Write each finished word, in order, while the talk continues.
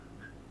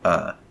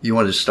You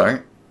want to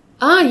start?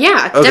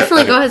 Yeah, okay,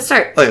 definitely. Okay. Go ahead,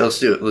 start. Okay, let's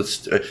do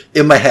it.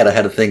 In my head, I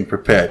had a thing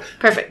prepared.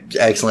 Perfect.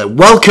 Excellent.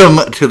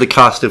 Welcome to The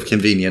Cost of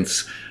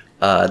Convenience.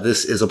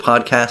 This is a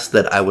podcast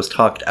that I was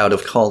talked out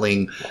of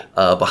calling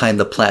Behind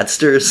the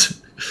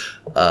Platsters.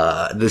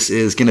 This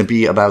is going to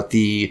be about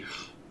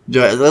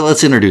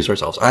let's introduce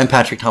ourselves. I'm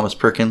Patrick Thomas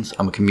Perkins.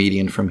 I'm a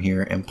comedian from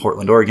here in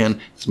Portland,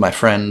 Oregon. This is my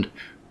friend.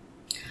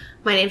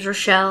 My name's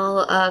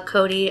Rochelle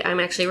Cody.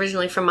 I'm actually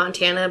originally from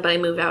Montana, but I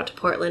moved out to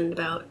Portland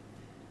about,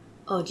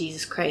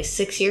 Jesus Christ,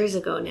 6 years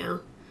ago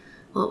now.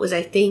 What was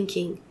I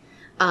thinking?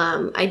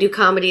 I do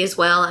comedy as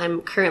well.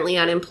 I'm currently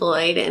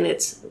unemployed, and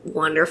it's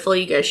wonderful.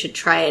 You guys should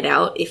try it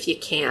out if you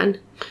can.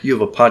 You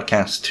have a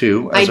podcast,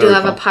 too. I do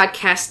have a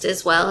podcast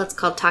as well. It's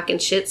called Talking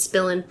Shit,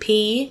 Spilling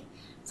Pee.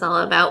 It's all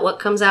about what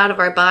comes out of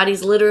our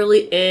bodies,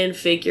 literally and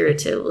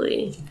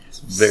figuratively. It's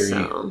very...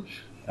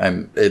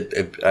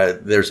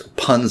 there's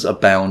puns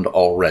abound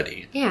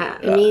already. Yeah,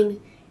 I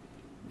mean,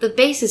 the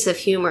basis of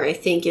humor, I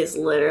think, is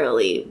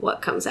literally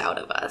what comes out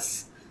of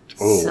us.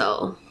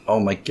 Oh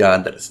my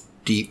god, that is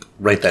deep.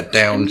 Write that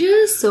down. I'm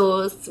just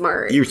so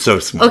smart. You're so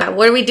smart. Okay,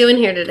 what are we doing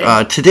here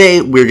today?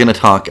 Today, we're going to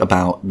talk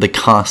about the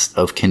cost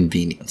of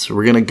convenience.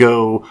 We're going to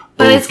go...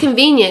 But it's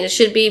convenient. It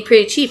should be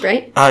pretty cheap,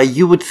 right?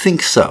 You would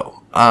think so.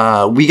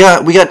 We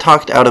got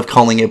talked out of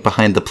calling it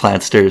Behind the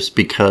Platsters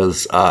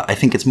because I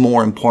think it's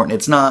more important.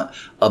 It's not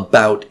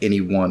about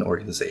any one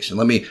organization.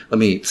 Let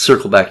me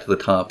circle back to the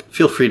top.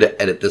 Feel free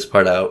to edit this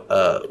part out.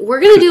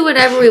 We're gonna do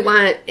whatever we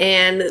want,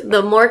 and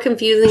the more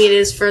confusing it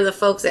is for the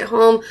folks at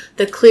home,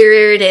 the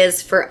clearer it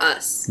is for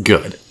us.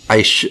 Good.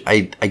 I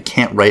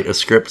can't write a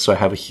script, so I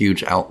have a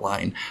huge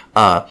outline.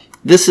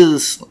 This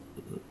is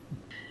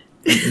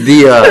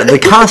the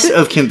cost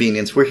of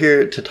convenience. We're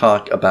here to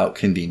talk about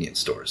convenience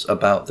stores,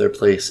 about their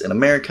place in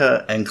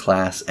America and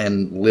class,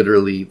 and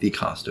literally the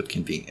cost of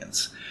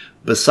convenience.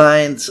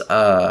 Besides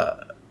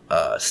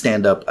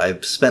stand-up,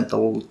 I've spent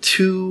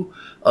two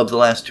of the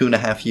last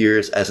 2.5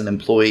 years as an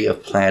employee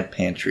of Plaid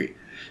Pantry,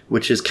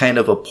 which is kind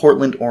of a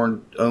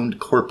Portland-owned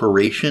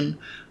corporation,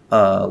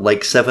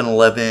 like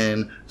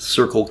 7-Eleven,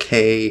 Circle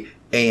K,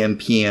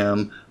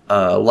 AM/PM,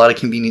 a lot of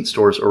convenience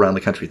stores around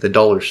the country. The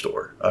Dollar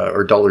Store,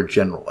 or Dollar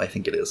General, I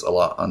think it is, a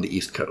lot on the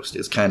East Coast,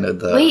 is kind of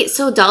the... Wait,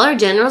 so Dollar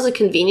General is a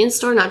convenience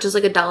store, not just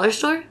like a dollar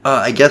store?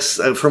 I guess,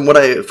 from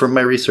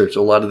my research,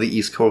 a lot of the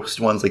East Coast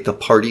ones, like the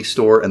Party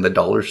Store and the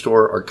Dollar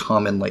Store, are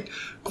common, like,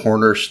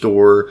 corner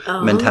store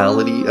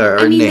mentality, or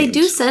I mean, names. they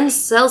do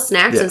sell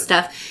snacks and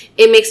stuff.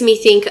 It makes me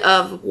think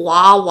of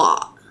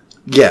Wawa.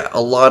 Yeah,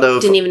 a lot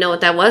of... Didn't even know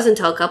what that was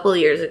until a couple of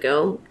years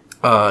ago.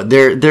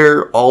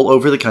 They're all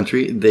over the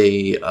country.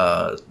 They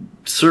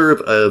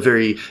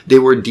they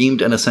were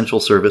deemed an essential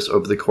service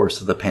over the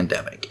course of the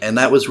pandemic. And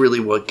that was really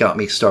what got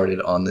me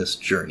started on this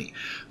journey.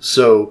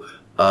 So,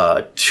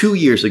 2.5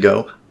 years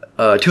ago,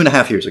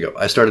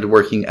 I started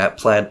working at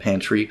Plaid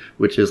Pantry,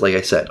 which is, like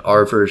I said,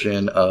 our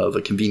version of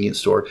a convenience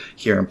store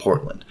here in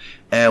Portland.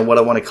 And what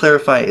I want to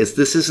clarify is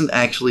this isn't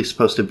actually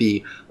supposed to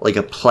be like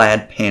a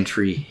Plaid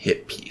Pantry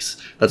hit piece.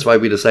 That's why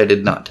we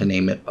decided not to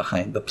name it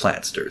Behind the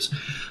Platsters.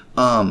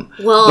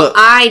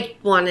 I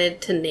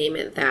wanted to name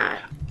it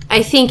that.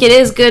 I think it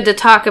is good to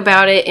talk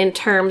about it in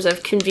terms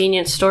of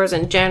convenience stores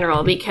in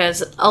general,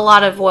 because a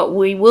lot of what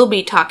we will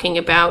be talking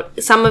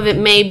about, some of it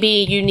may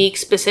be unique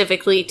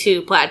specifically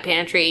to Plaid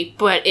Pantry,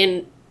 but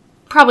in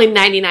probably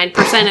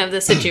 99% of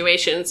the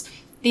situations,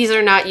 these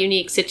are not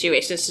unique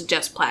situations to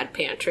just Plaid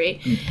Pantry.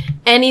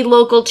 Any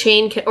local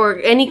chain or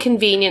any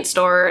convenience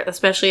store,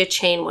 especially a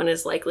chain one,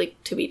 is likely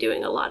to be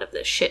doing a lot of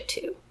this shit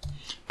too.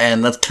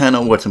 And that's kind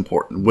of what's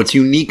important. What's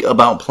unique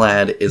about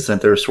Plaid is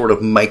that they're sort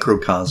of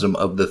microcosm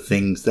of the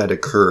things that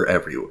occur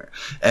everywhere.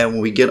 And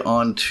when we get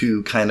on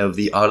to kind of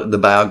the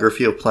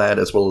biography of Plaid,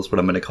 as well as what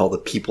I'm going to call the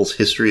people's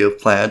history of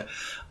Plaid,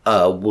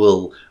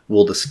 we'll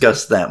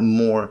discuss that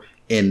more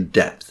in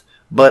depth.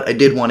 But I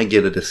did want to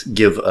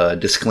give a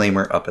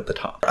disclaimer up at the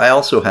top. I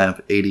also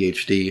have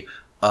ADHD,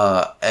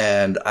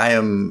 and I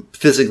am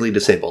physically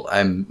disabled.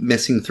 I'm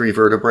missing 3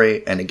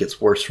 vertebrae, and it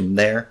gets worse from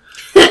there.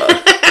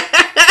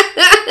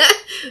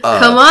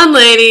 Come on,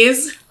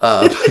 ladies.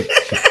 I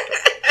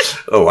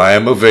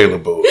am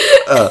available.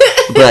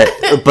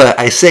 But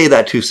I say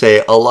that to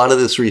say a lot of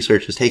this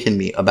research has taken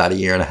me about 1.5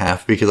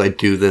 years because I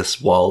do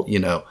this while,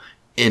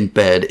 in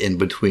bed in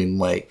between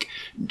like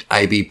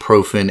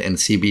ibuprofen and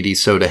CBD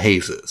soda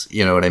hazes.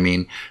 You know what I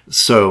mean?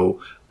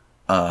 So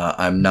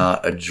I'm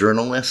not a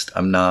journalist.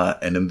 I'm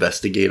not an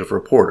investigative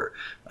reporter.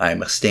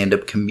 I'm a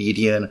stand-up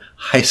comedian,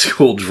 high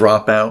school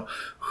dropout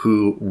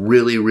who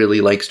really,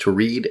 really likes to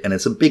read and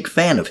is a big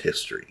fan of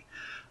history.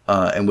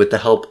 And with the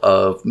help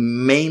of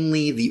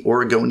mainly the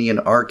Oregonian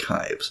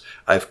archives,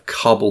 I've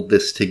cobbled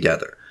this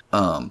together.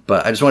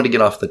 But I just wanted to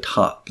get off the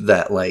top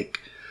that,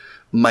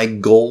 my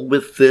goal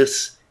with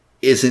this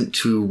isn't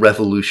to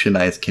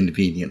revolutionize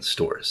convenience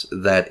stores.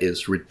 That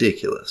is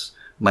ridiculous.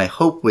 My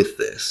hope with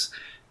this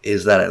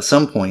is that at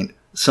some point,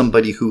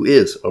 somebody who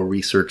is a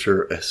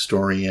researcher, a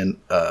historian,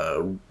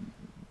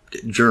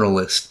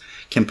 journalist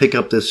can pick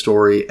up this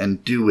story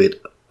and do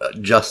it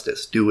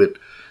justice, do it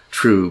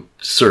true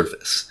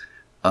service.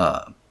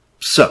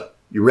 So,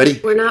 you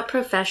ready? We're not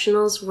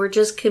professionals. We're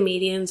just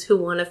comedians who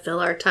want to fill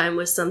our time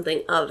with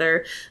something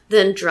other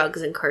than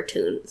drugs and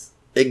cartoons.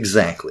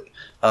 Exactly.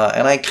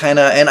 And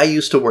I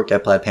used to work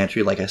at Plaid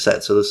Pantry, like I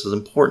said, so this is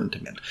important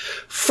to me.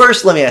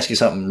 First, let me ask you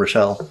something,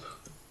 Rochelle.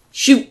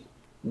 Shoot.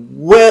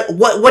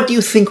 What do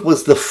you think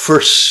was the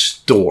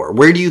first store?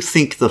 Where do you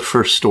think the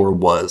first store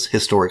was,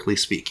 historically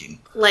speaking?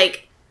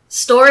 Like,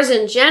 stores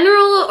in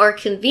general or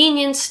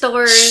convenience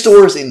stores?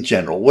 Stores in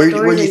general. Where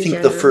do you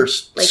think the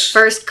first... Like,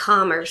 first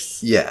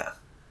commerce. Yeah.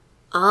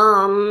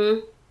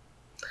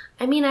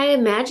 I mean, I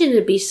imagine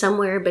it'd be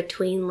somewhere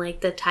between, like,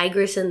 the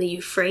Tigris and the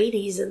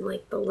Euphrates and,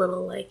 like, the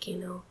little, like, you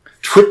know...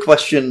 Trick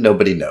question,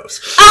 nobody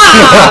knows.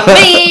 Oh,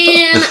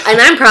 man!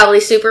 And I'm probably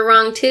super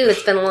wrong, too.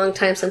 It's been a long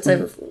time since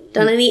I've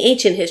done any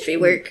ancient history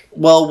work.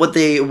 Well, what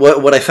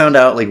I found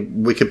out, like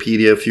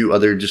Wikipedia, a few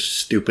other just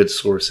stupid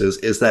sources,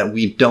 is that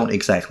we don't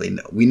exactly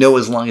know. We know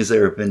as long as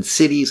there have been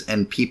cities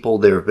and people,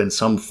 there have been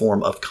some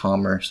form of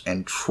commerce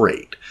and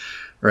trade.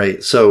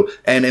 Right. So,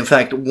 and in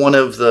fact, one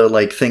of the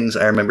like things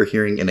I remember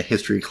hearing in a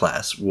history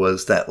class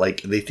was that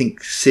like they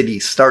think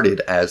cities started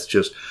as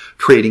just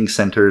trading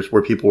centers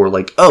where people were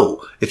like,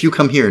 oh, if you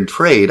come here and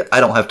trade, I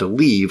don't have to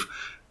leave.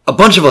 A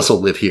bunch of us will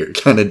live here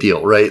kind of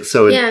deal. Right.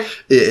 So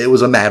it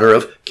was a matter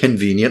of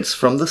convenience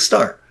from the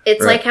start.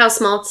 It's right? Like how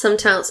small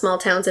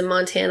towns in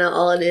Montana,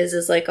 all it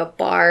is like a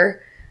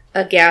bar,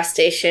 a gas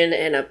station,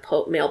 and a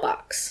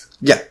mailbox.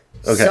 Yeah.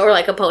 Okay. So, or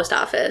like a post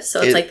office.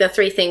 So it's like the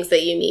three things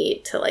that you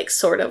need to like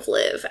sort of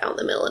live out in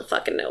the middle of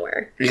fucking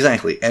nowhere.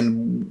 Exactly.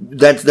 And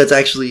that's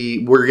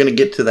actually, we're going to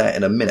get to that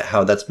in a minute,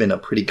 how that's been a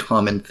pretty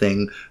common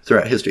thing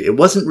throughout history. It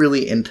wasn't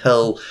really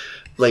until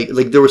like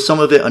there was some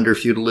of it under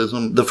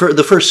feudalism.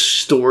 The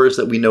first stores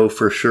that we know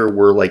for sure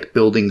were like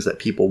buildings that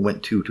people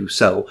went to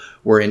sell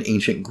were in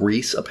ancient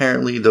Greece.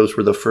 Apparently those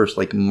were the first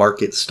like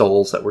market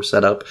stalls that were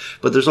set up,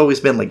 but there's always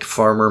been like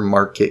farmer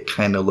market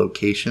kind of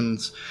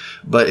locations.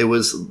 But it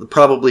was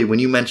probably when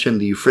you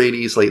mentioned the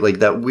Euphrates, like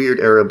that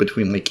weird era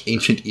between like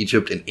ancient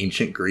Egypt and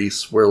ancient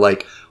Greece where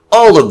like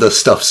all of the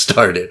stuff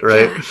started,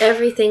 right? Yeah,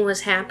 everything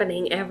was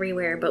happening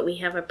everywhere, but we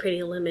have a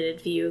pretty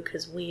limited view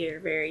because we are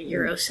very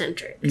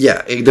Eurocentric.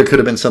 Yeah, there could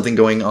have been something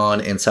going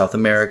on in South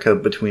America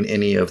between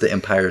any of the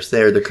empires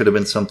there. There could have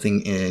been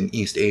something in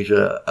East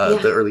Asia.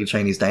 The early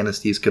Chinese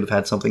dynasties could have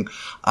had something.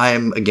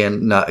 I'm,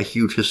 again, not a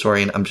huge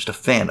historian. I'm just a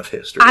fan of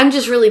history. I'm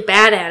just really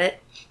bad at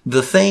it.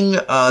 The thing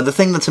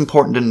that's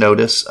important to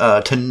note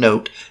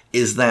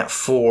is that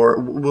for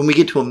when we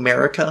get to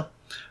America,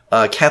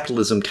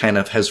 capitalism kind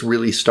of has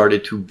really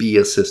started to be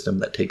a system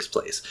that takes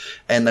place.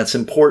 And that's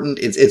important.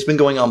 It's been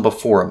going on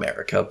before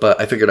America, but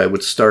I figured I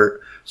would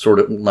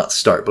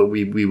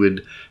we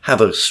would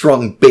have a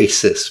strong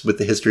basis with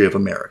the history of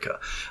America.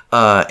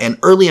 And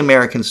early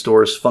American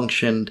stores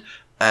functioned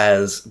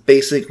as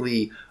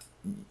basically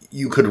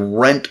you could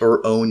rent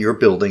or own your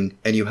building,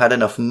 and you had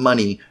enough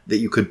money that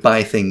you could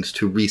buy things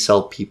to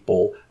resell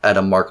people at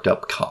a marked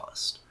up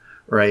cost.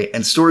 Right?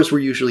 And stores were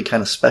usually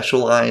kind of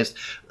specialized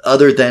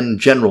other than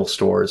general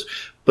stores,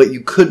 but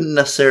you couldn't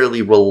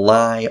necessarily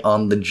rely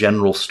on the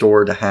general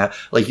store to have,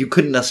 like you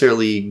couldn't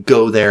necessarily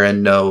go there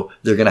and know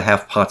they're going to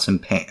have pots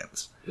and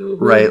pans.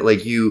 Mm-hmm. Right?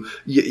 Like you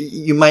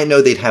might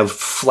know they'd have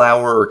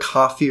flour or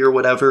coffee or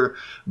whatever,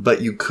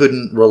 but you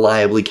couldn't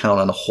reliably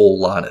count on a whole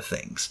lot of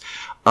things.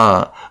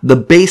 The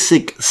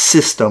basic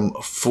system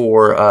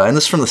for, and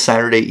this is from the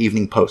Saturday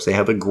Evening Post. They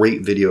have a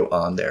great video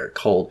on there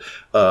called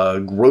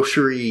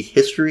Grocery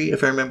History,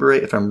 if I remember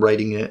right, if I'm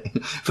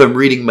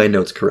reading my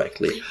notes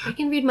correctly. I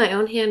can read my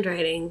own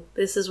handwriting.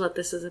 This is what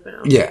this is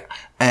about. Yeah.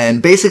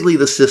 And basically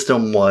the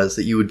system was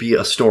that you would be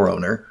a store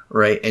owner,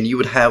 right? And you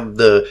would have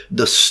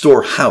the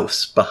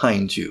storehouse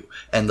behind you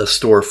and the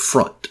store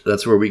front.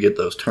 That's where we get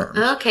those terms.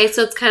 Okay,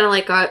 so it's kind of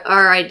like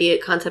our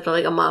concept of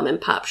like a mom and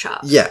pop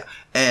shop. Yeah.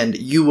 And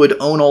you would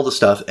own all the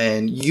stuff,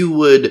 and you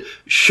would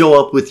show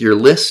up with your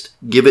list,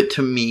 give it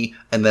to me,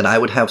 and then I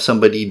would have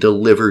somebody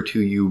deliver to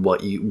you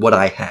what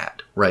I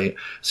had, right?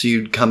 So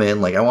you'd come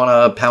in like, I want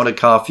a pound of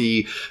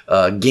coffee,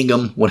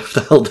 gingham,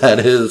 whatever the hell that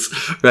is,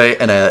 right?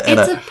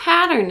 It's a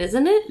pattern,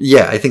 isn't it?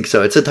 Yeah, I think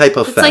so. It's a type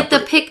of fabric. It's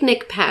like the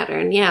picnic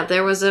pattern. Yeah,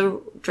 there was a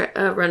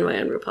runway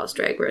on RuPaul's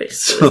Drag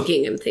Race that was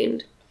gingham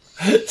themed.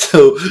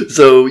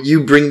 So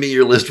you bring me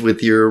your list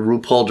with your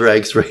RuPaul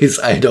Drag Race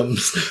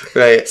items,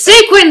 right?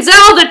 Sequins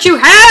all that you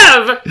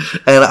have!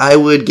 And I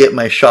would get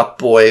my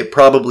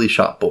probably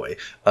shop boy.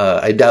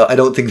 I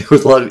don't think there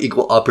was a lot of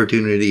equal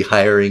opportunity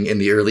hiring in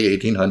the early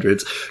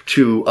 1800s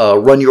to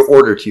run your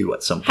order to you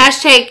at some point.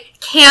 Hashtag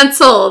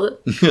canceled.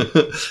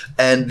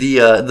 And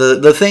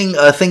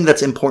the thing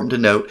that's important to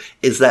note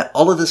is that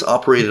all of this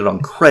operated on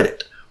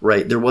credit.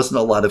 Right, there wasn't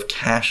a lot of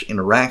cash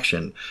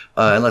interaction,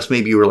 unless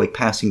maybe you were like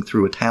passing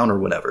through a town or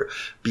whatever,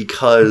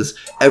 because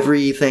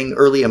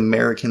early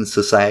American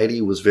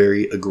society was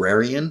very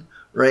agrarian,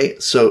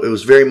 right? So it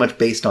was very much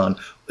based on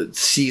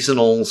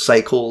seasonal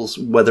cycles,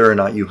 whether or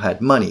not you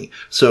had money.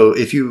 So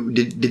if you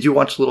did you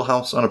watch Little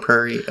House on a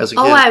Prairie as a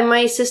kid?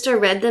 My sister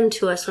read them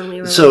to us when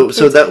we were so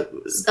kids.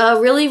 that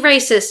really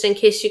racist, in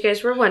case you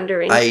guys were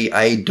wondering.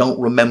 I don't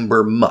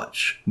remember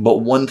much, but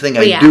one thing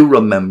I do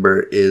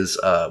remember is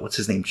what's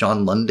his name,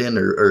 John London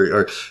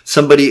or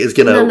somebody is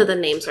gonna. None of the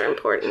names are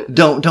important.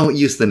 Don't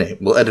use the name.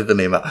 We'll edit the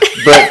name out.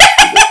 But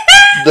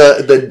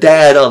the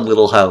dad on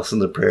Little House on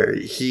the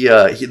Prairie, he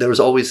there was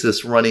always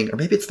this running, or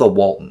maybe it's the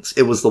Waltons.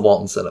 It was the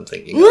Waltons that I'm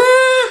thinking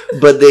of.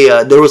 But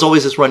there was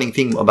always this running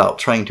theme about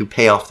trying to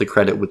pay off the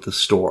credit with the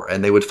store,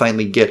 and they would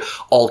finally get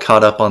all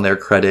caught up on their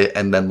credit,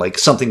 and then like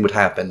something would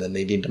happen, and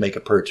they need to make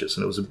a purchase,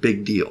 and it was a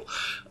big deal.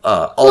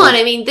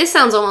 I mean, this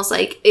sounds almost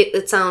like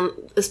it sounds,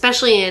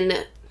 especially in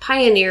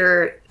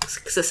pioneer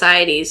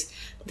societies,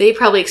 they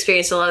probably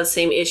experienced a lot of the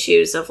same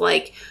issues of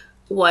like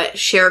what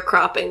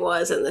sharecropping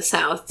was in the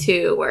South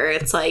too, where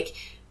it's like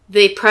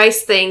they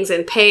price things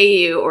and pay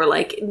you, or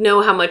like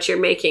know how much you're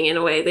making in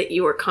a way that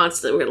you are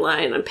constantly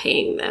relying on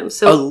paying them.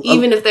 So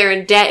even if they're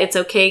in debt, it's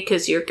okay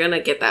because you're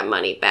gonna get that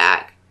money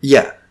back.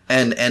 Yeah.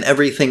 And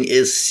everything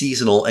is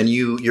seasonal, and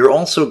you're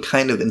also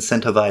kind of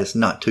incentivized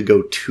not to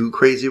go too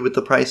crazy with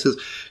the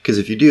prices, because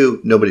if you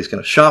do, nobody's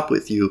going to shop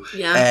with you,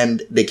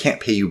 and they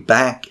can't pay you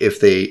back if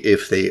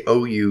they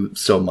owe you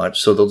so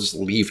much, so they'll just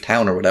leave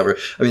town or whatever.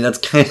 I mean, that's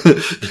kind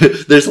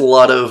of there's a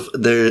lot of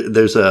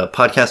there's a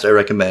podcast I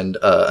recommend.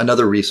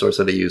 Another resource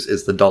that I use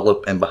is The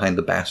Dollop and Behind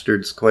the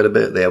Bastards quite a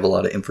bit. They have a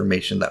lot of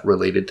information that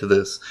related to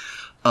this.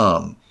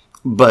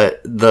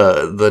 But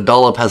the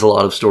Dollop has a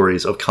lot of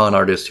stories of con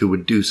artists who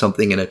would do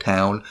something in a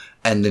town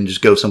and then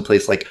just go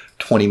someplace like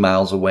 20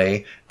 miles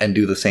away and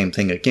do the same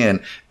thing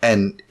again.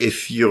 And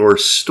if your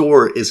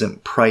store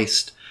isn't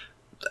priced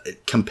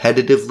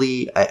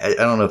competitively, I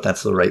don't know if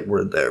that's the right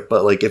word there,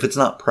 but like if it's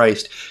not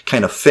priced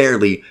kind of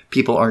fairly,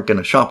 people aren't going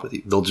to shop with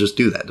you. They'll just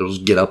do that. They'll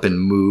just get up and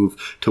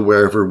move to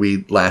wherever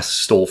we last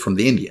stole from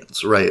the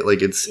Indians, right?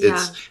 Like it's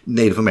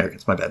Native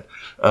Americans, my bad.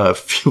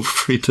 Feel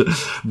free to,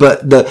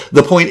 but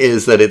the point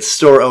is that it's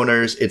store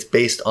owners. It's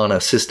based on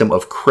a system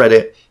of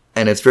credit,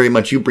 and it's very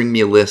much you bring me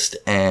a list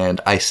and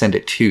I send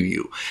it to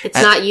you. It's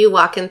not you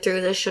walking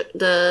through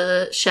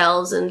the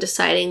shelves and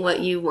deciding what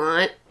you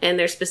want, and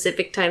there's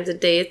specific times of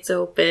day it's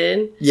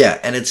open. Yeah,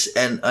 and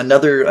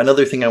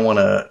another thing I want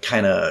to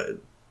kind of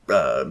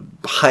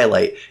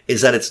highlight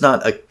is that it's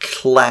not a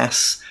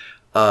class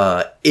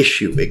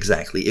issue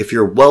exactly. If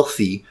you're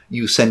wealthy,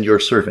 you send your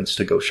servants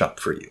to go shop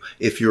for you.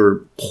 If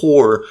you're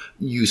poor,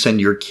 you send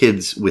your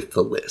kids with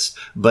the list.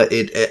 But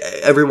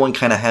everyone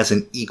kind of has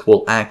an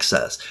equal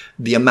access.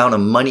 The amount of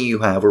money you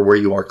have or where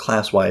you are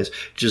class-wise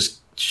just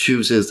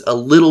chooses a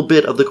little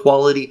bit of the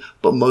quality,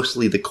 but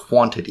mostly the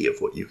quantity of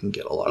what you can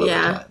get a lot of the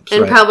times.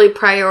 And probably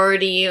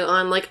priority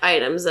on like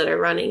items that are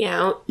running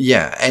out.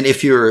 Yeah, and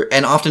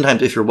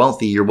oftentimes if you're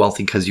wealthy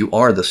because you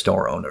are the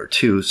store owner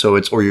too. So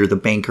or you're the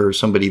banker or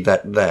somebody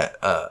that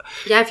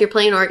if you're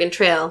playing Oregon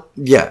Trail,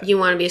 you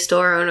want to be a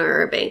store owner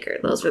or a banker.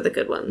 Those were the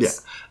good ones.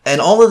 Yeah,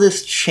 and all of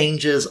this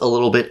changes a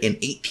little bit in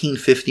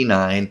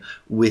 1859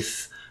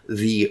 with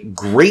the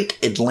Great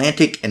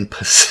Atlantic and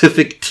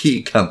Pacific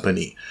Tea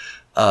Company.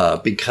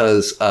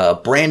 Because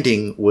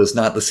branding was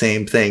not the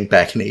same thing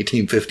back in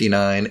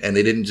 1859, and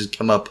they didn't just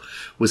come up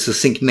with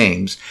succinct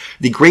names.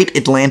 The Great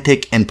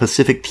Atlantic and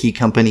Pacific Tea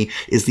Company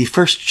is the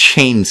first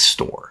chain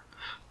store.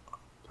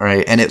 All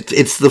right, and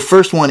it's the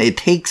first one. It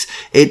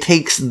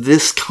takes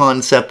this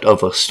concept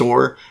of a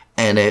store,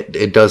 and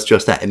it does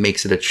just that. It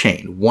makes it a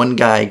chain. One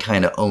guy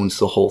kind of owns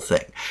the whole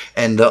thing.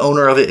 And the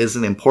owner of it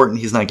isn't important.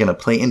 He's not going to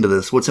play into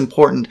this. What's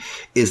important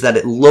is that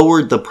it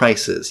lowered the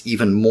prices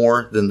even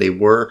more than they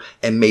were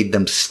and made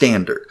them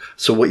standard.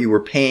 So what you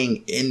were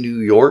paying in New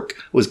York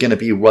was going to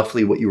be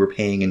roughly what you were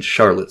paying in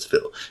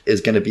Charlottesville,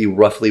 is going to be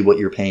roughly what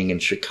you're paying in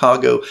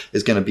Chicago,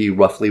 is going to be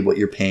roughly what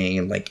you're paying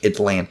in like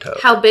Atlanta.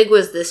 How big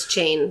was this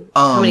chain?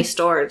 How many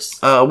stores?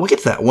 We'll get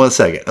to that. 1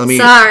 second.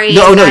 Sorry.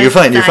 No, you're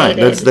fine. You're fine.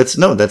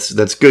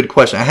 That's good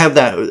question. I have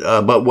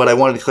that, but what I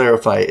wanted to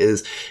clarify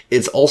is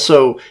it's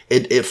also,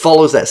 it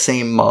follows that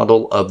same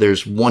model of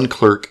there's one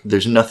clerk,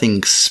 there's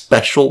nothing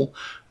special,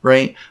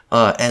 right?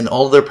 And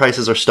all of their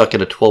prices are stuck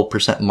at a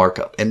 12%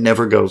 markup. It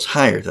never goes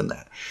higher than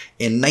that.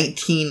 In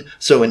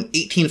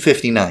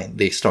 1859,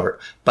 they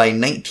start. By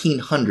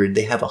 1900,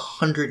 they have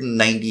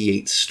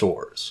 198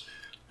 stores.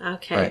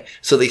 Okay. Right.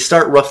 So they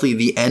start roughly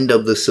the end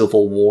of the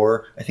Civil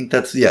War. I think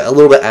that's, a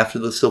little bit after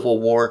the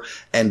Civil War.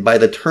 And by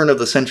the turn of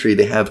the century,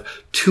 they have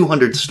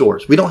 200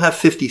 stores. We don't have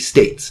 50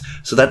 states.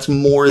 So that's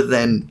more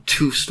than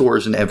 2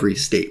 stores in every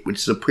state, which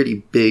is a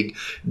pretty big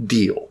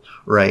deal,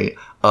 right?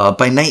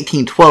 By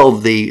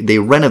 1912, they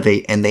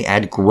renovate and they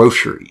add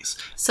groceries.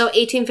 So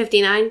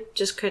 1859,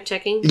 just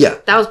checking? Yeah.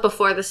 That was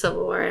before the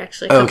Civil War,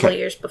 actually, a couple of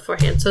years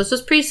beforehand. So this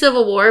was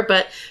pre-Civil War,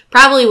 but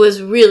probably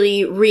was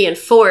really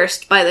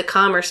reinforced by the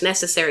commerce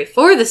necessary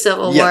for the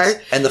Civil War.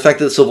 And the fact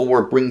that the Civil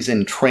War brings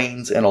in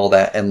trains and all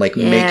that and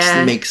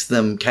makes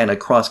them kind of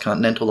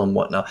cross-continental and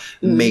whatnot,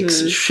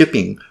 makes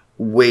shipping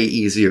way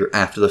easier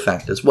after the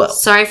fact as well.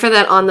 Sorry for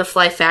that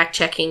on-the-fly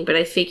fact-checking, but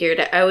I figured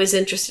I was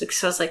interested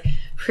because I was like,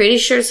 Pretty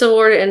sure Civil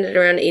War ended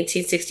around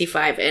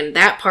 1865, and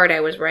that part I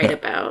was right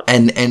about.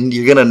 And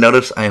you're gonna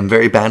notice I am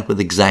very bad with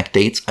exact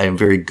dates. I am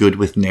very good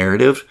with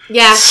narrative.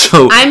 Yeah,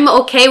 so I'm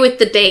okay with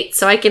the dates,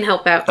 so I can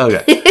help out.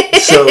 Okay,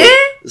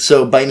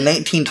 so by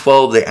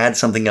 1912 they add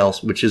something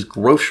else, which is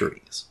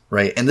groceries,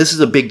 right? And this is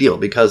a big deal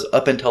because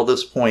up until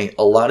this point,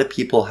 a lot of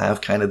people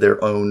have kind of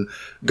their own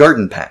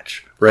garden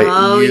patch, right?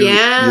 Oh,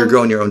 yeah. You're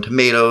growing your own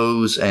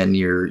tomatoes and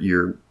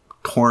your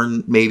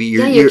corn, maybe.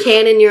 You're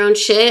canning your own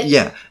shit.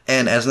 Yeah.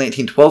 And as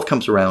 1912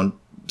 comes around,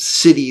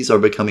 cities are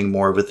becoming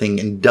more of a thing.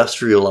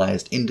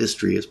 Industrialized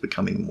industry is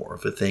becoming more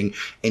of a thing.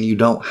 And you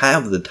don't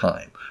have the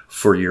time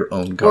for your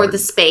own garden. Or the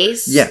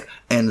space. Yeah.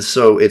 And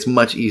so it's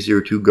much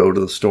easier to go to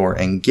the store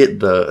and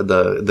get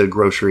the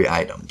grocery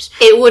items.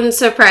 It wouldn't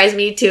surprise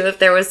me, too, if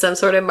there was some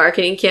sort of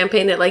marketing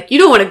campaign that, like, you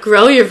don't want to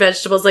grow your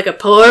vegetables like a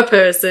poor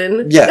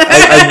person. Yeah,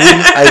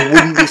 I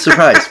wouldn't be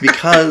surprised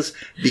because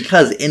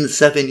in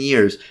 7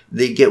 years,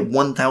 they get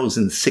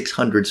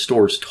 1,600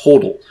 stores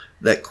total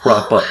that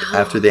crop up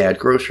after they add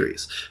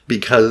groceries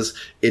because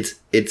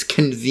it's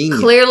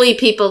convenient. Clearly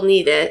people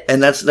need it.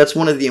 And that's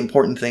one of the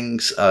important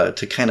things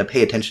to kind of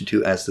pay attention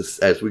to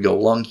as we go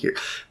along here.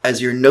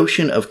 As your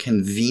notion of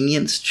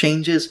convenience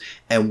changes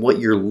and what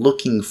you're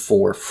looking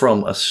for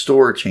from a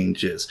store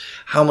changes,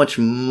 how much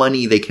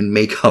money they can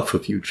make off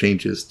of you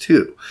changes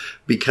too.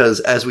 Because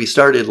as we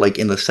started like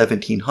in the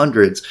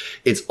 1700s,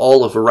 it's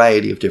all a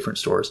variety of different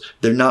stores.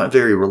 They're not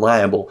very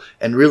reliable.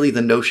 And really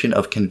the notion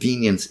of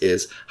convenience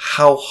is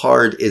how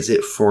hard is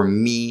it for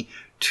me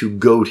to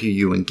go to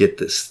you and get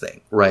this thing,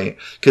 right?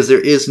 Because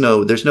there's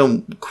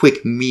no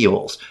quick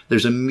meals.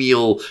 There's a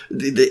meal.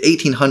 The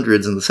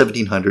 1800s and the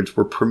 1700s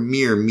were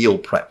premier meal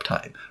prep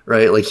time,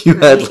 right? Like you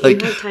had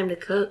time to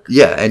cook.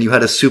 Yeah, and you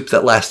had a soup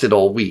that lasted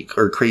all week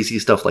or crazy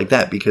stuff like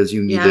that because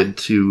you needed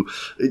to.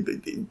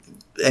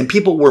 And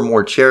people were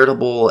more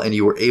charitable and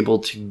you were able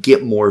to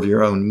get more of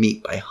your own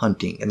meat by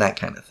hunting and that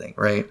kind of thing,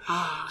 right?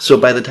 So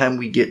by the time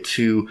we get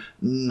to,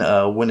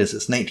 when is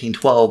this?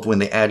 1912, when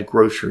they add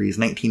groceries,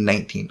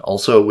 1919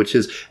 also, which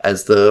is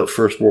as the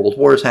First World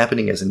War is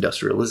happening, as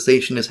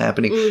industrialization is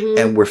happening,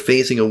 and we're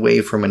phasing away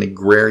from an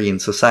agrarian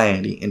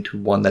society into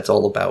one that's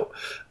all about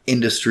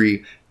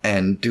industry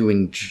and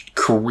doing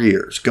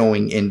careers,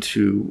 going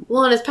into...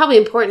 Well, and it's probably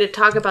important to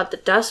talk about the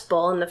Dust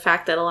Bowl and the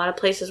fact that a lot of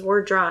places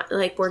were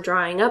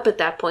drying up at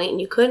that point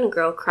and you couldn't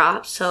grow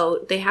crops,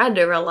 so they had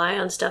to rely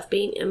on stuff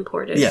being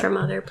imported from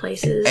other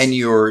places. And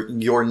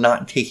you're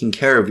not taking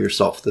care of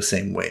yourself the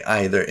same way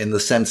either, in the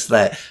sense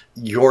that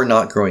you're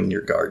not growing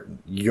your garden,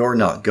 you're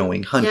not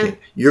going hunting,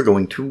 you're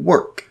going to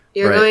work.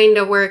 You're going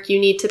to work, you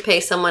need to pay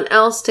someone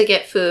else to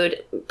get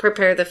food,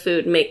 prepare the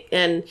food,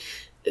 and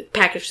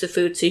package the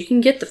food so you can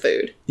get the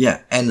food.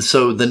 Yeah, and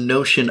so the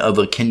notion of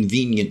a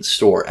convenience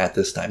store at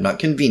this time, not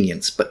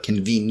convenience, but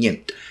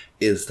convenient,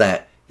 is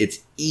that it's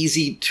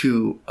easy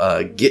to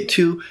get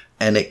to,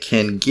 and it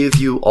can give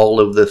you all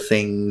of the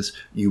things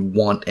you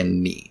want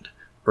and need,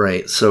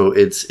 right? So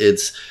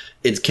it's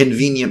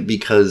convenient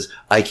because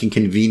I can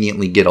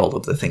conveniently get all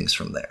of the things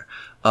from there.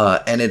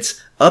 And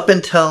it's up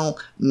until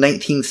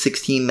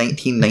 1916,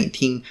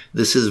 1919,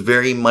 this is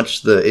very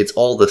much it's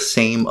all the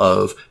same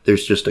of,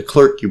 there's just a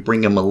clerk, you bring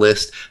them a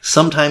list.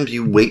 Sometimes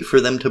you wait for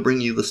them to bring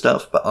you the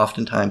stuff, but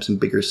oftentimes in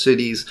bigger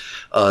cities,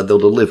 they'll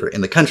deliver. In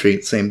the country,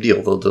 same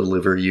deal, they'll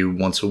deliver you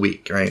once a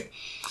week, right?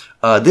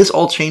 This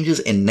all changes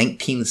in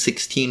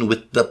 1916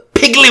 with the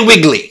Piggly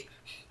Wiggly.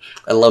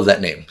 I love that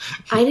name.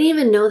 I didn't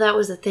even know that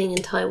was a thing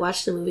until I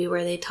watched the movie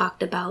where they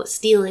talked about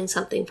stealing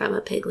something from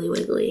a Piggly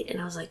Wiggly. And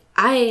I was like,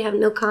 I have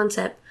no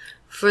concept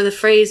for the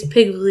phrase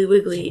Piggly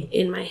Wiggly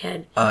in my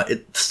head.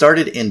 It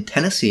started in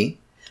Tennessee.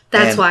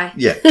 That's why.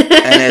 Yeah.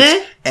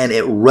 And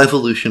it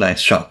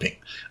revolutionized shopping.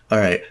 All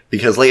right.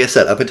 Because like I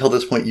said, up until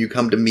this point, you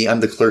come to me, I'm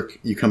the clerk,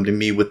 you come to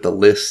me with the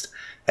list,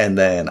 and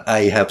then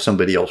I have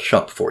somebody else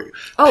shop for you.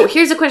 Oh,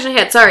 here's a question I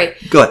had. Sorry.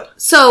 Go ahead.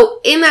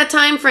 So, in that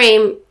time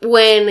frame,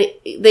 when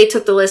they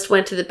took the list,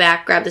 went to the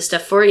back, grabbed the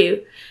stuff for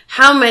you,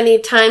 how many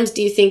times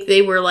do you think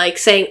they were like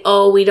saying,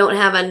 oh, we don't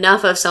have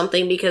enough of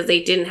something because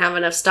they didn't have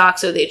enough stock,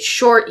 so they'd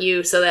short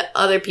you so that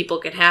other people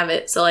could have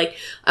it? So, like,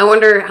 I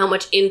wonder how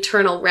much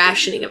internal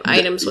rationing of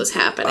items was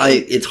happening.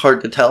 It's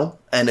hard to tell.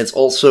 And it's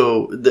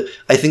also,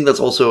 I think that's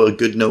also a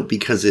good note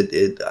because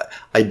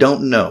I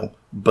don't know,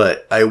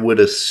 but I would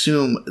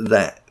assume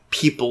that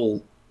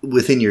people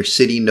within your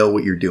city know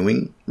what you're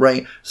doing,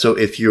 right? So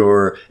if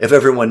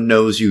everyone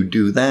knows you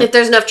do that, if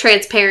there's enough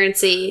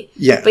transparency,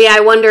 yeah. But yeah, I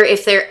wonder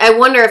if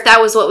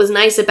that was what was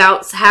nice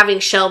about having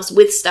shelves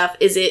with stuff.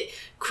 Is it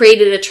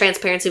created a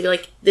transparency? Be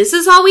like, this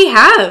is all we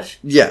have.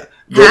 Yeah,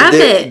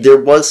 it.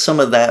 There was some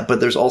of that, but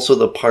there's also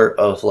the part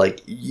of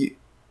like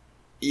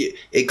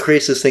it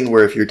creates this thing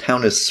where if your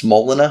town is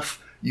small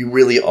enough, you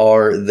really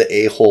are the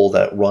a-hole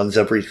that runs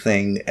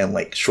everything and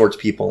like shorts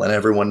people, and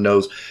everyone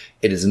knows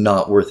it is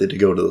not worth it to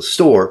go to the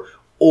store,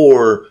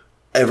 or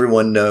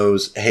everyone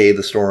knows, hey,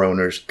 the store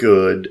owner's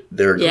good,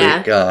 they're a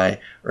great guy,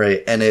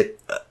 right? And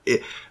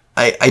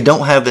I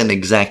don't have an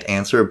exact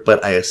answer,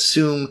 but I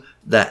assume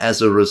that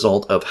as a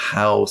result of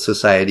how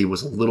society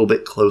was a little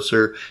bit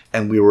closer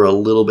and we were a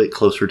little bit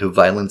closer to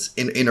violence,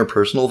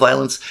 interpersonal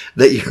violence,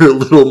 that you're a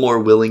little more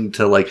willing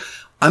to like,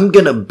 I'm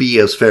going to be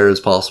as fair as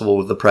possible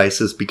with the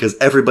prices because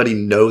everybody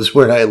knows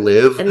where I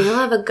live. And they'll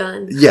have a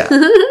gun. Yeah.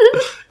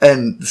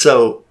 And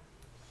so,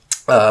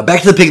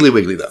 back to the Piggly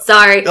Wiggly, though.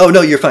 Sorry. Oh,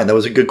 no, you're fine. That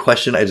was a good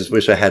question. I just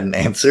wish I had an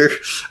answer.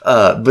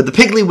 But the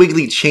Piggly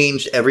Wiggly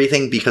changed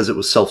everything because it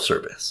was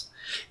self-service.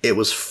 It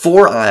was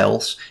 4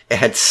 aisles, it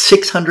had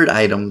 600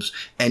 items,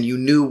 and you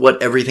knew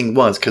what everything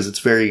was because it's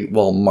very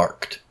well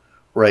marked.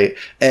 Right?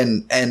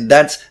 And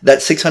that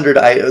 600,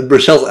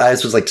 Rochelle's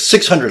eyes was like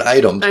 600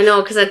 items. I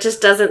know, because that just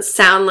doesn't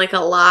sound like a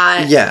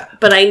lot. Yeah.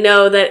 But I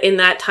know that in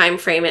that time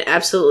frame, it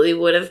absolutely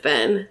would have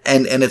been.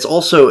 And it's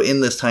also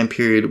in this time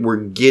period, we're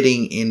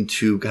getting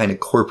into kind of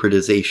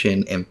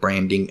corporatization and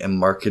branding and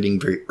marketing,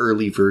 very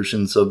early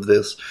versions of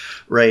this,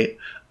 right?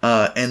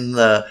 And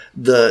the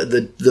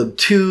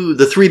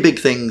 3 big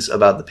things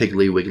about the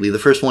Piggly Wiggly. The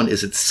first one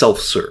is it's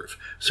self-serve.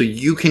 So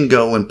you can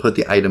go and put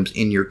the items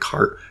in your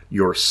cart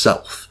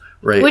yourself.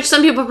 Right. Which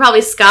some people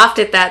probably scoffed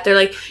at that. They're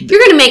like, "You're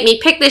going to make me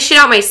pick this shit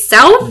out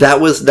myself?" That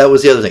was the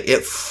other thing.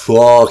 It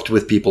fucked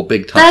with people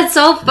big time. That's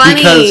so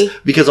funny.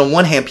 Because on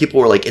one hand,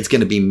 people were like, it's going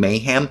to be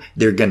mayhem.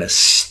 They're going to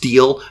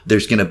steal.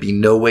 There's going to be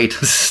no way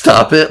to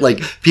stop it.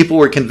 Like, people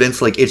were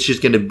convinced, like, it's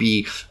just going to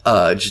be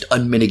just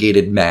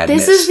unmitigated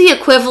madness. This is the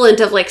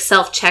equivalent of, like,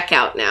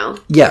 self-checkout now.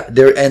 Yeah,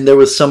 there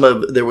was some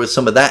of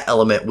that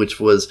element, which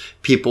was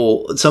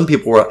some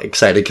people were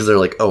excited because they're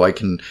like, oh, I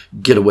can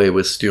get away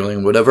with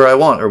stealing whatever I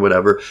want or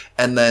whatever.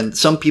 And then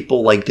some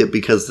people liked it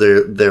because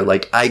they're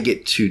like, I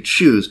get to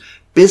choose.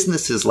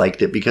 Businesses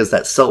liked it because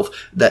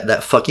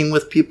that fucking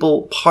with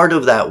people, part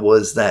of that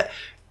was that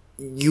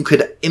you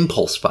could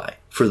impulse buy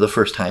for the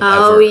first time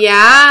ever. Oh,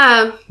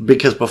 yeah.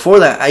 Because before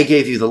that, I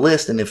gave you the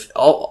list, and if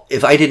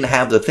I didn't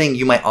have the thing,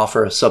 you might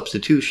offer a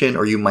substitution,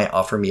 or you might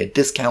offer me a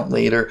discount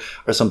later,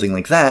 or something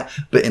like that.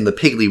 But in the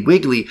Piggly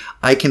Wiggly,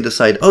 I can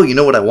decide, oh, you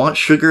know what, I want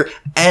sugar,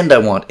 and I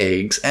want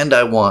eggs, and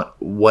I want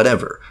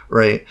whatever,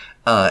 right?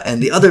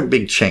 And the other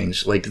big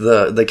change, like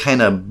the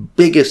kind of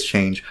biggest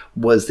change,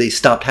 was they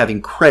stopped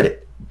having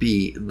credit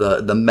be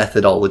the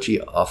methodology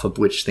off of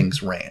which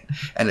things ran,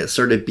 and it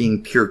started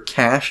being pure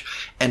cash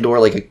and or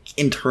like an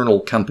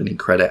internal company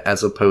credit,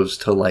 as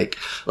opposed to like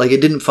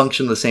it didn't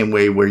function the same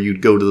way where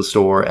you'd go to the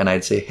store and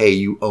I'd say, hey,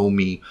 you owe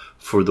me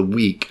for the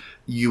week.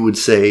 You would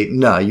say,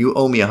 nah, you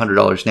owe me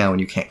 $100 now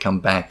and you can't come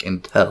back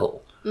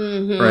until,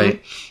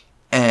 right?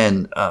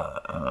 And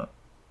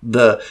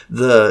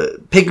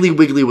the Piggly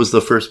Wiggly was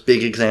the first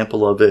big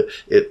example of it.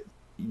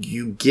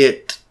 You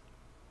get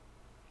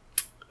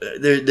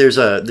there's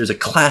a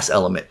class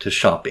element to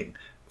shopping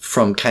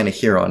from kind of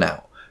here on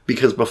out.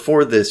 Because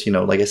before this,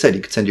 like I said,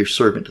 you could send your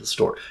servant to the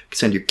store, you could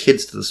send your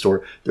kids to the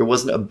store. There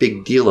wasn't a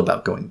big deal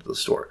about going to the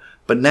store.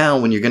 But now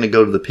when you're going to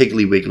go to the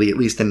Piggly Wiggly, at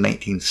least in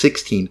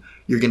 1916,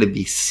 you're going to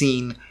be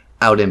seen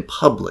out in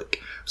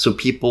public. So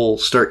people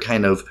start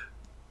kind of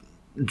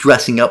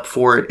dressing up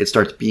for it. It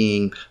starts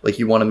being like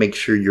you want to make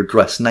sure you're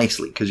dressed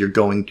nicely because you're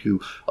going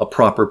to a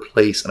proper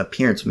place and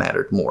appearance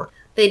mattered more.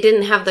 They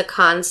didn't have the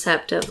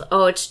concept of,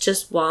 oh, it's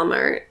just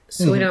Walmart,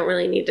 so we don't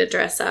really need to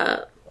dress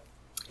up.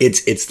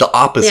 It's the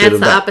opposite of that. Yeah, it's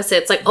the opposite.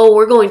 It's like, oh,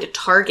 we're going to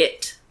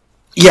Target.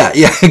 Yeah,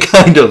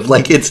 kind of.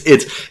 Like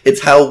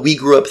it's how we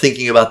grew up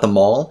thinking about the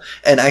mall.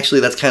 And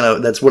actually that's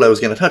what I was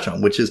going to touch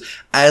on, which is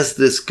as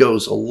this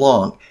goes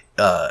along,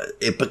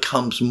 it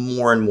becomes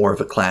more and more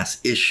of a class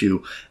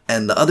issue.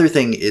 And the other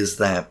thing is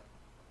that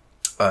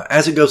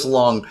as it goes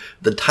along,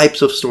 the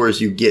types of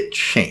stores you get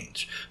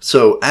change.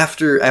 So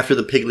after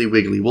the Piggly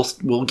Wiggly,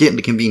 we'll get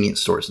into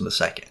convenience stores in a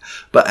second.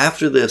 But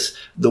after this,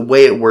 the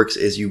way it works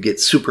is you get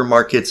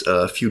supermarkets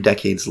a few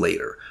decades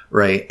later,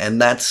 right?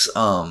 And that's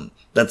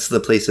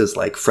the places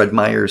like Fred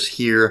Meyer's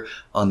here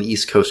on the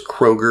East Coast,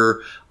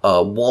 Kroger.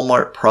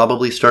 Walmart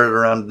probably started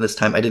around this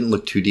time. I didn't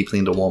look too deeply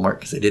into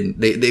Walmart because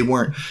they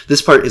weren't.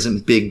 This part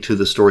isn't big to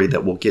the story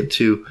that we'll get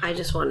to. I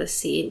just want to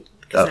see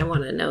because I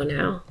want to know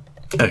now.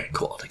 Okay,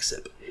 cool. I'll take a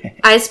sip.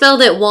 I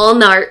spelled it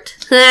Walmart.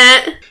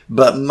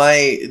 But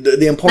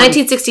the important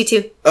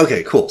 1962.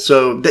 Okay, cool.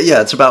 So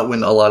it's about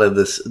when a lot of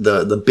this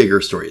the bigger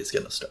story is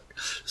going to start.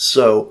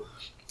 So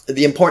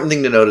the important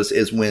thing to notice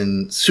is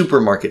when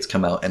supermarkets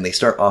come out and they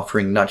start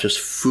offering not just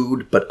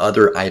food but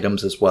other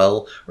items as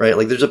well, right?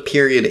 Like there's a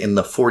period in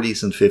the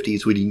 40s and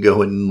 50s when you can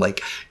go and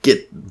like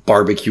get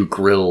barbecue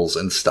grills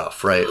and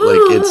stuff, right?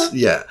 Like it's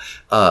the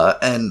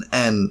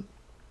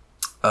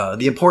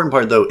important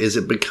part though is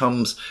it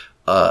becomes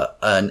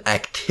an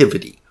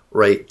activity,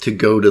 right, to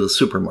go to the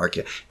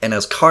supermarket. And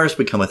as cars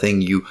become a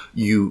thing,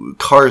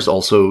 cars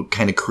also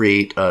kind of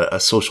create a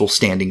social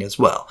standing as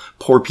well.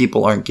 Poor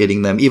people aren't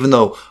getting them, even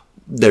though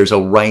there's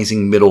a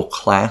rising middle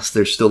class,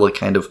 there's still a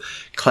kind of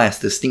class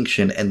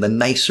distinction. And the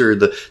nicer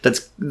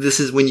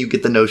this is when you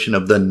get the notion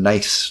of the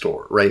nice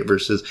store, right?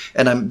 Versus,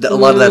 and a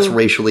lot of that's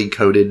racially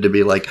coded to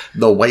be like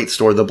the white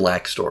store, the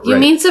black store, right? You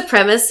mean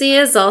supremacy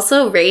is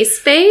also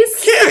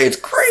race-based? Yeah, it's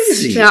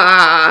crazy.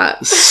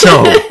 Stop.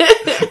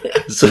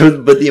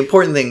 But the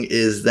important thing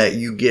is that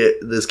you get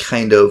this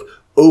kind of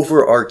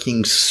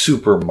overarching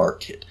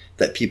supermarket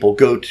that people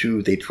go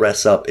to, they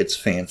dress up, it's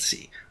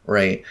fancy,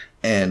 right?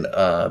 And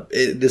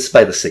this is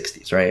by the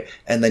 60s, right?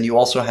 And then you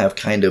also have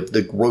kind of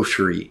the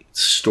grocery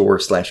store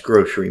 /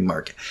 grocery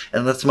market.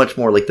 And that's much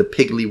more like the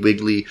Piggly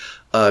Wiggly,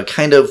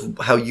 kind of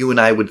how you and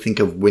I would think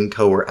of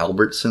Winco or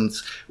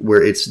Albertsons,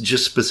 where it's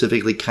just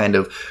specifically kind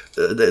of,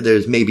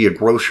 there's maybe a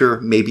grocer,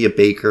 maybe a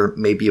baker,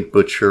 maybe a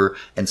butcher,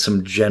 and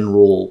some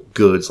general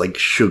goods like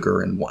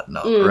sugar and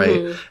whatnot,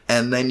 right?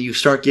 And then you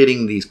start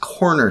getting these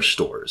corner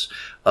stores,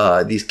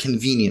 these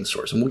convenience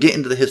stores. And we'll get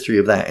into the history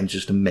of that in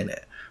just a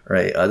minute.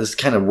 Right. This is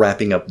kind of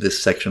wrapping up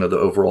this section of the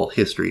overall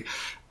history.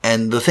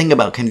 And the thing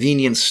about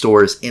convenience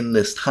stores in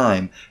this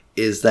time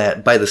is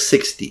that by the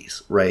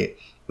 60s, right,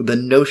 the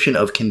notion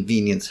of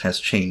convenience has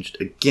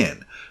changed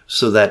again.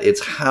 So that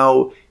it's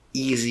how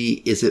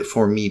easy is it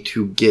for me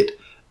to get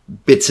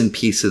bits and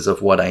pieces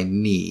of what I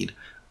need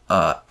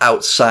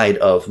outside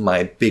of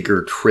my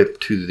bigger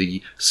trip to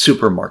the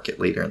supermarket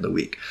later in the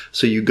week.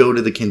 So you go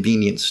to the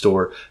convenience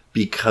store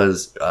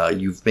because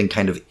you've been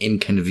kind of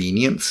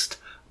inconvenienced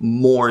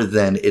more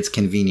than it's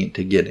convenient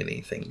to get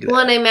anything there.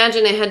 Well, and I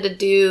imagine it had to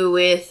do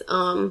with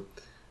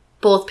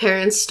both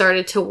parents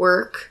started to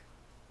work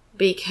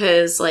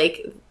because,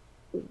 like,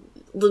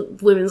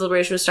 women's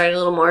liberation was starting a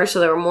little more, so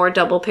there were more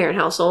double parent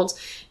households,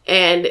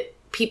 and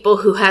people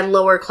who had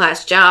lower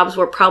class jobs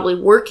were probably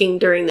working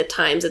during the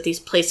times that these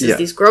places,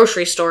 these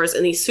grocery stores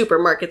and these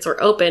supermarkets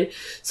were open.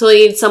 So they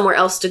needed somewhere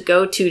else to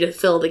go to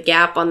fill the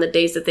gap on the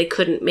days that they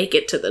couldn't make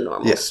it to the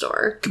normal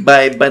store.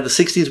 By the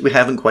 60s, we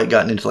haven't quite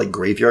gotten into like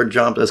graveyard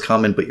jobs as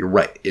common, but you're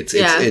right.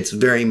 It's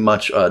very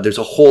much, there's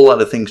a whole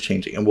lot of things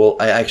changing. And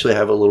I actually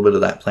have a little bit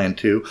of that plan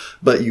too,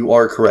 but you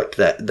are correct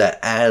that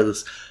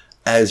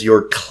as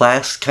your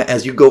class,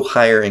 as you go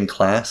higher in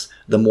class,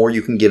 the more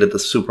you can get at the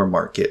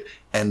supermarket,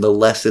 and the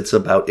less it's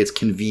about it's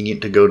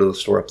convenient to go to the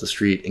store up the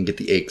street and get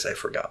the eggs I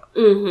forgot,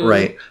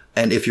 right?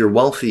 And if you're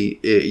wealthy,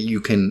 you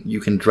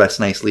can dress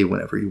nicely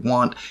whenever you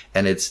want,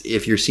 and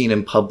if you're seen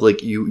in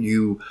public,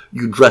 you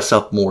dress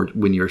up more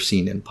when you're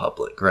seen in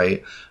public,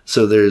 right?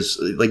 So there's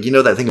like, you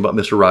know, that thing about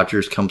Mr.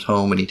 Rogers comes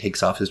home and he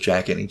takes off his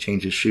jacket and he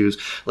changes shoes,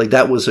 like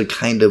that was a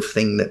kind of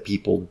thing that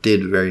people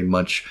did very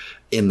much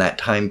in that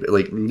time,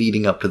 like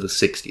leading up to the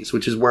 60s,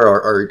 which is where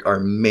our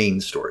main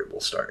story will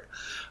start.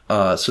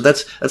 So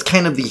that's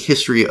kind of the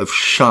history of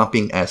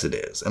shopping as it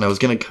is. And I was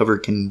going to cover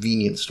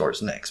convenience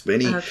stores next.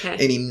 But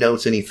any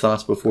notes, any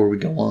thoughts before we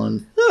go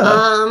on?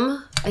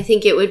 I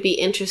think it would be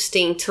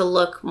interesting to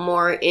look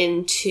more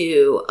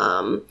into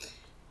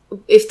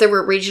if there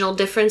were regional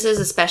differences,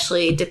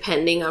 especially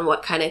depending on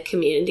what kind of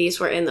communities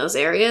were in those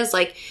areas.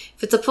 Like,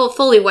 if it's a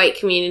fully white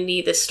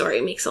community, this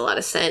story makes a lot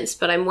of sense.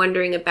 But I'm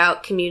wondering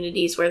about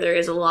communities where there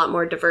is a lot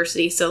more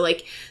diversity. So,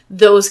 like,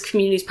 those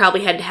communities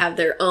probably had to have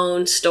their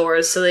own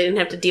stores, so they didn't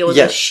have to deal with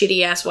the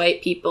shitty-ass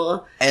white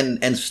people.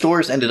 And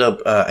stores ended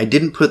up... I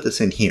didn't put this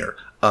in here.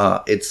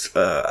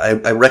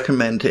 I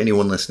recommend to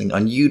anyone listening,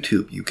 on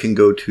YouTube, you can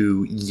go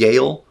to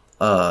Yale,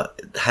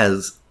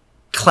 has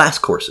class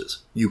courses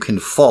you can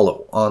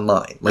follow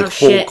online, like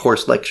whole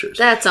course lectures.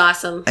 That's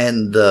awesome.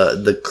 And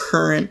the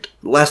current,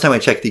 last time I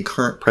checked, the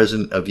current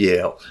president of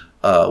Yale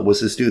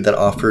was this dude that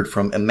offered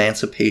from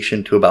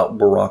emancipation to about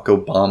Barack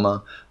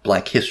Obama,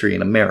 Black history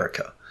in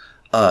America.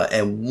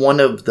 And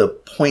one of the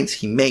points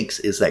he makes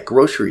is that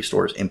grocery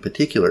stores in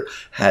particular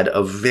had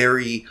were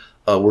very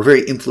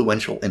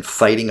influential in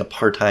fighting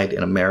apartheid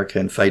in America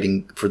and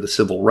fighting for the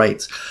civil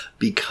rights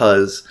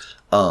because,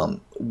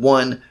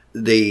 one,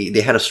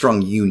 they had a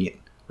strong union.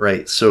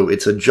 Right, so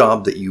it's a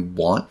job that you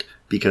want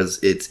because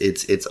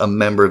it's a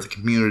member of the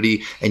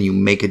community and you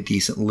make a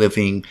decent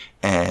living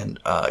and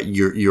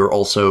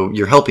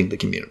you're helping the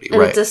community. And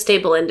right, it's a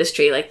stable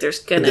industry. Like you're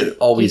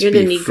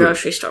gonna need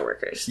grocery store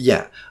workers.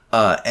 Yeah,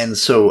 and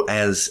so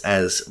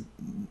as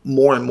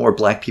more and more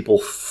Black people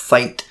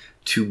fight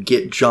to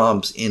get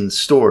jobs in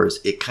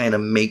stores, it kind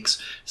of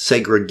makes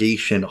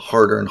segregation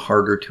harder and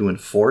harder to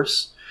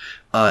enforce.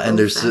 And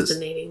there's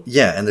fascinating.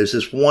 And there's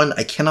this one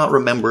I cannot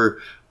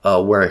remember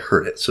where I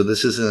heard it. So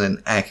this isn't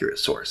an accurate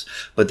source.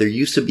 But there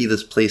used to be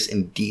this place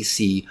in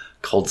D.C.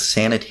 called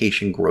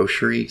Sanitation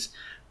Groceries.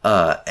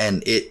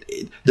 And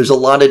there's a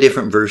lot of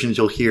different versions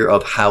you'll hear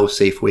of how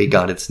Safeway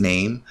got its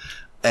name.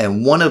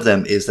 And one of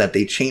them is that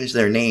they changed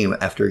their name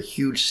after a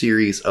huge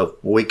series of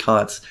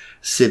boycotts,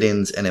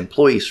 sit-ins, and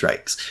employee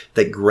strikes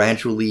that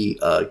gradually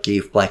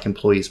gave Black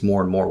employees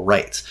more and more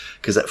rights.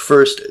 Because at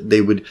first they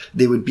would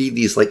be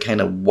these like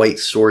kind of white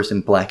stores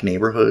in Black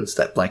neighborhoods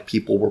that Black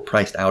people were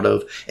priced out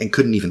of and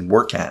couldn't even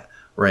work at.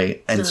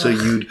 Right. And so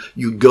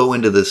you'd go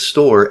into this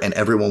store and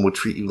everyone would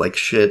treat you like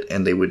shit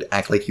and they would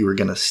act like you were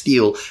going to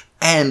steal.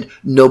 And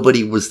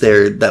nobody was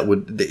there that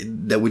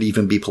would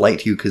even be polite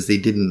to you because they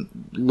didn't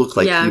look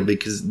like you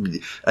because,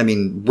 I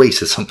mean,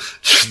 racism.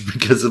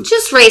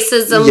 Just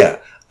racism. Yeah.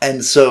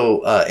 And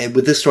so, and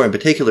with this store in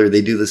particular,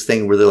 they do this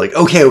thing where they're like,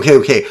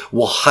 okay,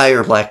 we'll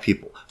hire Black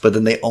people. But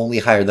then they only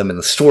hire them in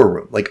the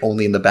storeroom, like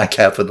only in the back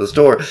half of the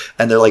store.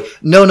 And they're like,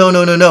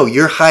 no,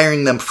 you're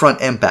hiring them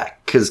front and back.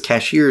 because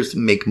cashiers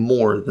make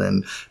more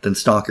than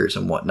stockers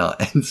and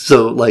whatnot. And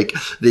so, like,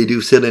 they do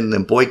sit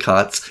in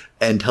boycotts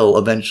until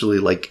eventually,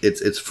 like,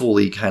 it's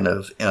fully kind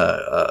of,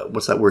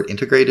 what's that word?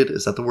 Integrated?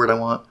 Is that the word I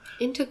want?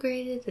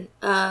 Integrated?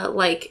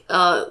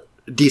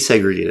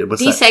 Desegregated.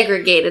 What's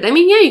desegregated. That? I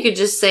mean, yeah, you could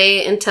just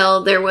say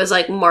until there was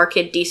like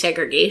market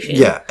desegregation.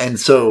 Yeah, and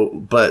so,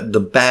 but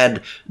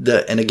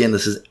and again,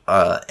 this is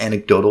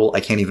anecdotal. I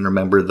can't even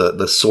remember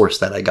the source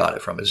that I got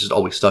it from. It's just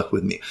always stuck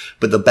with me.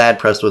 But the bad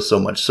press was so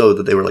much so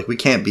that they were like, we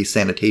can't be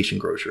sanitation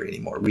grocery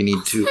anymore. We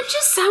need to. That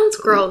just sounds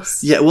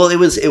gross. Yeah, well, it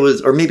was,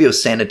 or maybe it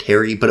was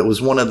sanitary, but it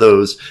was one of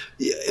those.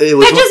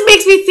 That just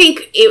makes me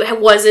think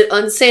was it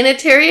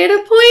unsanitary at a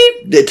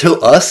point? To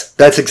us,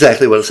 that's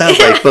exactly what it sounds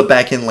like. But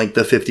back in like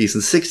the 50s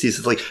and 60s,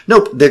 it's like,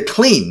 nope, they're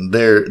clean,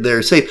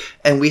 they're safe.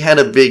 And we had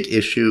a big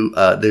issue.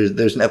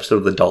 There's an episode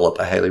of The Dollop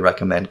I highly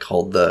recommend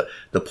called the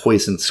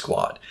Poison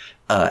Squad,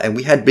 and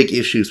we had big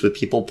issues with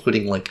people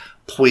putting like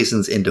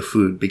poisons into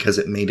food because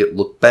it made it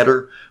look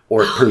better,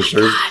 or it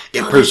preserved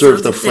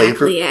the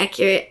flavor. Exactly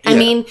accurate. Yeah. I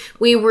mean,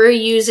 we were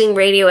using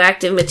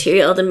radioactive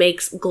material to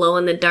make glow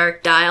in the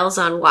dark dials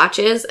on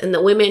watches, and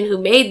the women who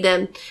made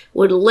them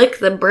would lick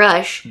the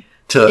brush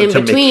in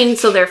between,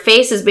 so their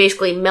face is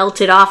basically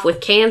melted off with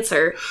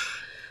cancer.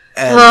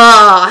 And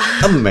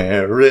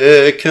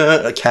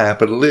America,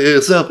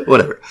 capitalism,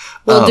 whatever.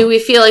 Well, do we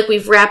feel like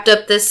we've wrapped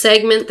up this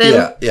segment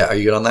then? Yeah. Are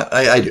you good on that?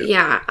 I do.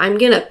 Yeah, I'm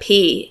gonna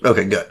pee.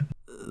 Okay, good.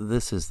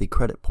 This is the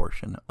credit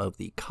portion of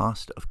the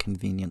Cost of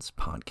Convenience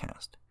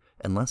podcast.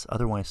 Unless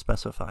otherwise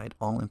specified,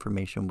 all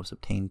information was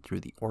obtained through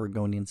the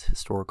Oregonian's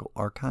Historical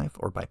Archive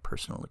or by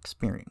personal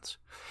experience.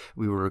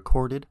 We were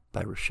recorded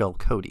by Rochelle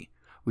Cody.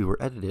 We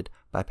were edited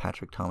by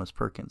Patrick Thomas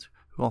Perkins,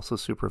 who also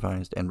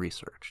supervised and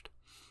researched.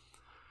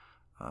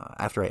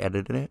 After I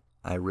edited it,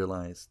 I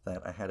realized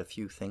that I had a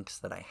few thanks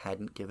that I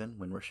hadn't given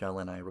when Rochelle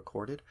and I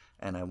recorded,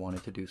 and I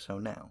wanted to do so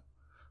now.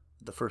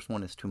 The first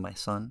one is to my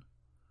son.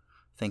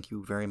 Thank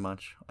you very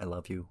much. I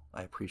love you.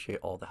 I appreciate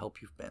all the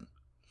help you've been.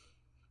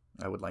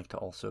 I would like to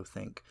also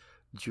thank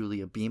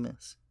Julia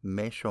Bemis,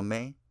 May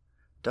Chaumet,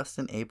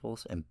 Dustin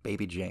Abels, and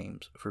Baby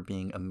James for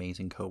being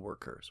amazing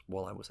co-workers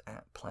while I was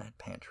at Plaid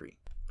Pantry.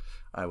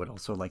 I would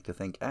also like to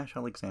thank Ash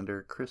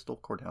Alexander, Crystal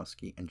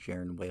Kordowski, and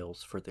Jaron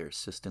Wales for their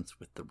assistance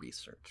with the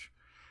research.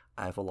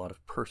 I have a lot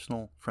of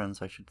personal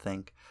friends I should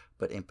thank,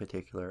 but in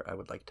particular I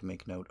would like to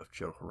make note of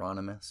Joe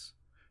Hieronymus,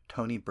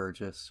 Tony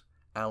Burgess,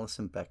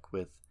 Allison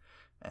Beckwith,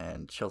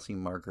 and Chelsea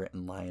Margaret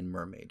and Lion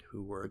Mermaid,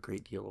 who were a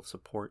great deal of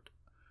support.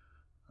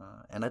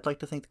 And I'd like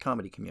to thank the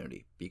comedy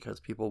community, because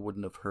people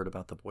wouldn't have heard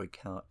about the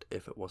boycott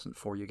if it wasn't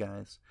for you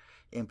guys.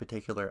 In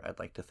particular, I'd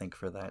like to thank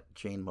for that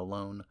Jane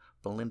Malone,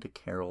 Belinda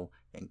Carroll,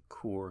 and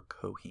Koor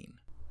Coheen.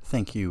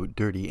 Thank you,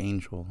 Dirty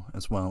Angel,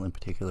 as well, in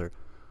particular,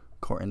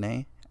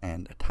 Courtenay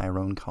and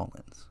Tyrone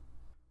Collins.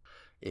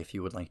 If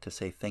you would like to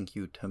say thank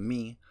you to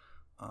me,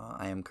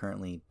 I am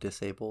currently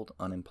disabled,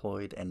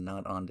 unemployed, and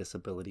not on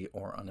disability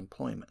or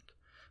unemployment.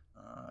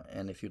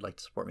 And if you'd like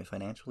to support me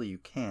financially, you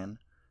can.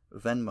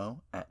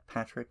 Venmo at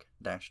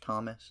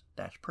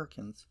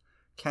Patrick-Thomas-Perkins,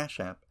 Cash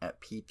App at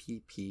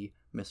PTP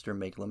Mr.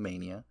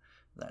 Megalomania,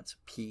 that's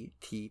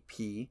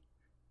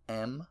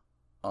PTPMRMEGLOMANIA,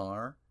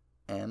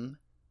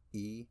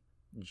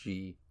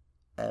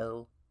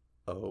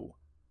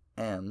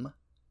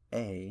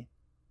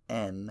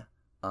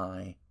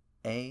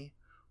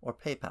 or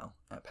PayPal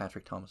at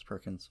Patrick Thomas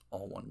Perkins,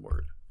 all one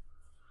word.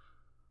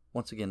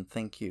 Once again,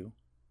 thank you,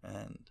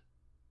 and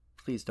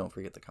please don't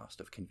forget the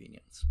cost of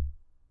convenience.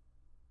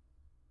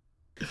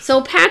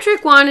 So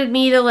Patrick wanted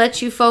me to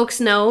let you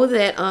folks know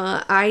that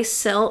I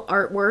sell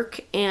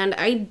artwork, and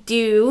I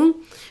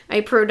do.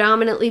 I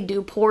predominantly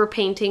do pour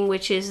painting,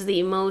 which is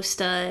the most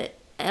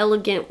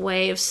elegant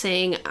way of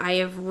saying I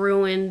have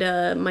ruined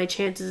my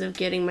chances of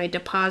getting my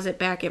deposit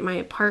back at my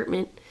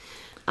apartment.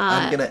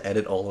 I'm going to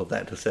edit all of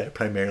that to say I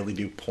primarily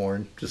do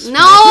porn.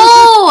 No!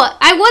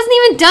 I wasn't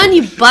even done,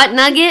 you butt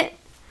nugget!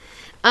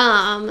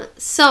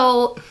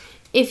 So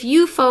if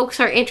you folks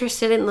are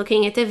interested in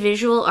looking at the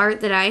visual art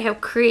that I have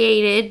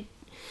created,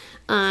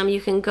 you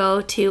can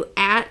go to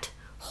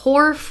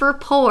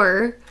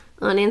 @whoreforpour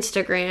on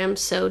Instagram.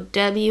 So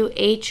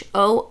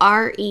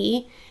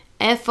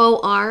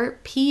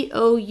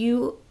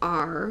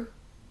WHOREFORPOUR.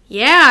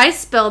 Yeah, I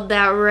spelled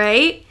that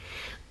right.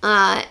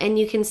 And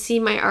you can see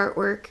my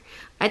artwork.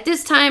 At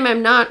this time,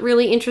 I'm not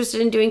really interested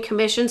in doing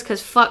commissions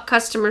because fuck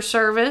customer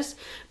service.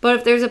 But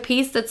if there's a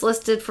piece that's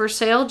listed for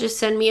sale, just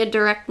send me a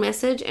direct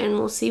message and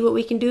we'll see what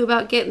we can do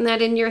about getting that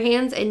in your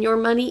hands and your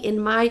money in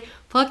my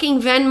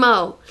fucking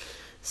Venmo.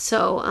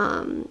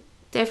 So,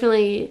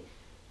 definitely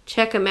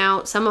check them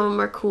out. Some of them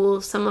are cool,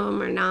 some of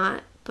them are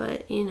not.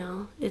 But, you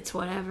know, it's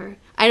whatever.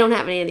 I don't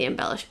have any of the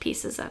embellished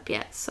pieces up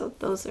yet, so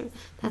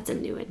that's a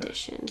new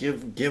addition.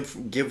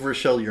 Give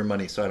Rochelle your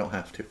money so I don't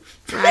have to.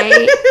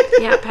 Right?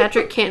 Yeah,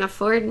 Patrick can't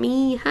afford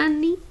me,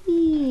 honey.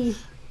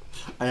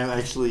 I am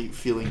actually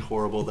feeling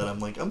horrible that I'm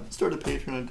going to start a Patreon